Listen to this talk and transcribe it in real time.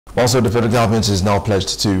Also, the federal government is now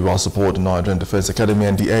pledged to support the Nigerian Defense Academy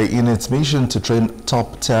NDA in its mission to train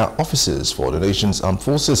top-tier officers for the nation's armed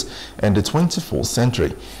forces in the 24th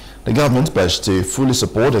century. The government pledged to fully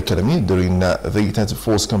support the Academy during the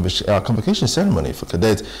 34th Convocation ceremony for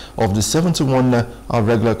cadets of the 71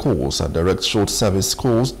 regular course and direct short service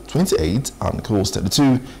course 28 and course 32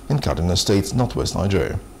 in Kaduna State, Northwest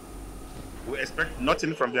Nigeria. We expect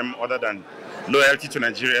nothing from them other than loyalty to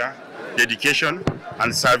Nigeria, dedication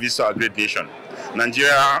and service to our great nation.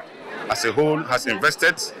 Nigeria as a whole has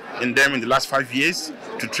invested in them in the last 5 years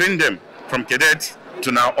to train them from cadets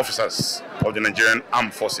to now officers of the Nigerian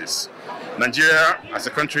Armed Forces. Nigeria as a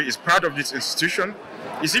country is proud of this institution,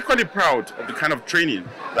 is equally proud of the kind of training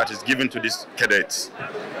that is given to these cadets.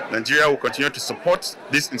 Nigeria will continue to support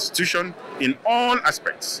this institution in all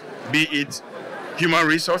aspects, be it human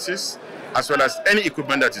resources as well as any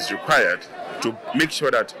equipment that is required to make sure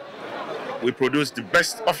that we produce the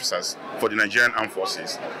best officers for the Nigerian Armed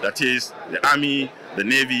Forces, that is the Army, the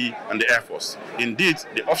Navy, and the Air Force. Indeed,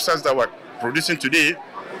 the officers that we're producing today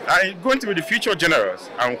are going to be the future generals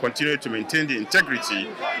and will continue to maintain the integrity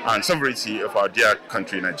and sovereignty of our dear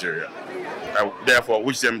country, Nigeria. I therefore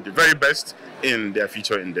wish them the very best in their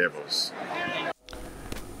future endeavors.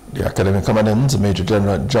 The Academy Commandant, Major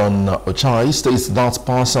General John Ochai, states that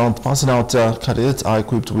passing out cadets are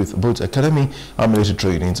equipped with both academy and military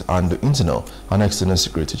training and internal and external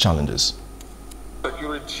security challenges.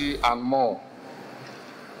 Security and more.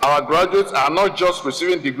 Our graduates are not just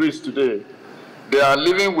receiving degrees today, they are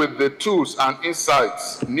living with the tools and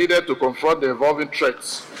insights needed to confront the evolving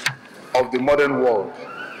threats of the modern world.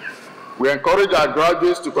 We encourage our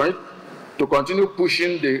graduates to continue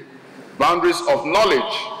pushing the boundaries of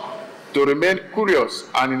knowledge, to remain curious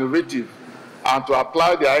and innovative, and to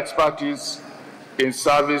apply their expertise in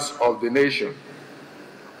service of the nation.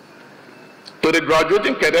 To the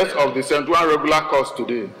graduating cadets of the 71 regular course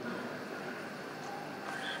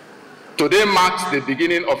today marks the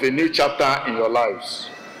beginning of a new chapter in your lives.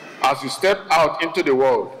 As you step out into the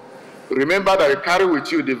world, remember that you carry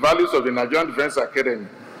with you the values of the Nigerian Defense Academy: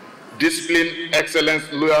 discipline, excellence,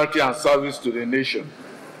 loyalty, and service to the nation,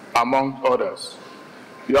 among others.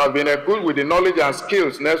 You have been equipped with the knowledge and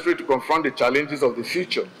skills necessary to confront the challenges of the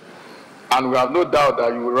future, and we have no doubt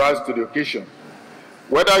that you will rise to the occasion.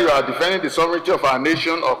 Whether you are defending the sovereignty of our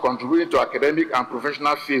nation or contributing to academic and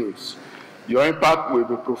professional fields, your impact will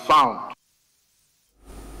be profound.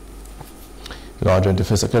 The Nigerian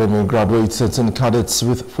Defense Academy graduates 13 cadets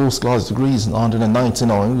with first-class degrees,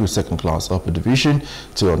 199 with second-class upper division,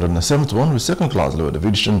 271 with second-class lower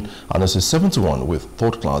division, and 71 with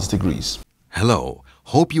third-class degrees. Hello,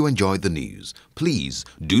 hope you enjoyed the news. Please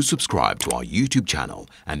do subscribe to our YouTube channel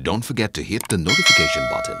and don't forget to hit the notification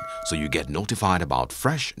button so you get notified about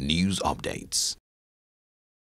fresh news updates.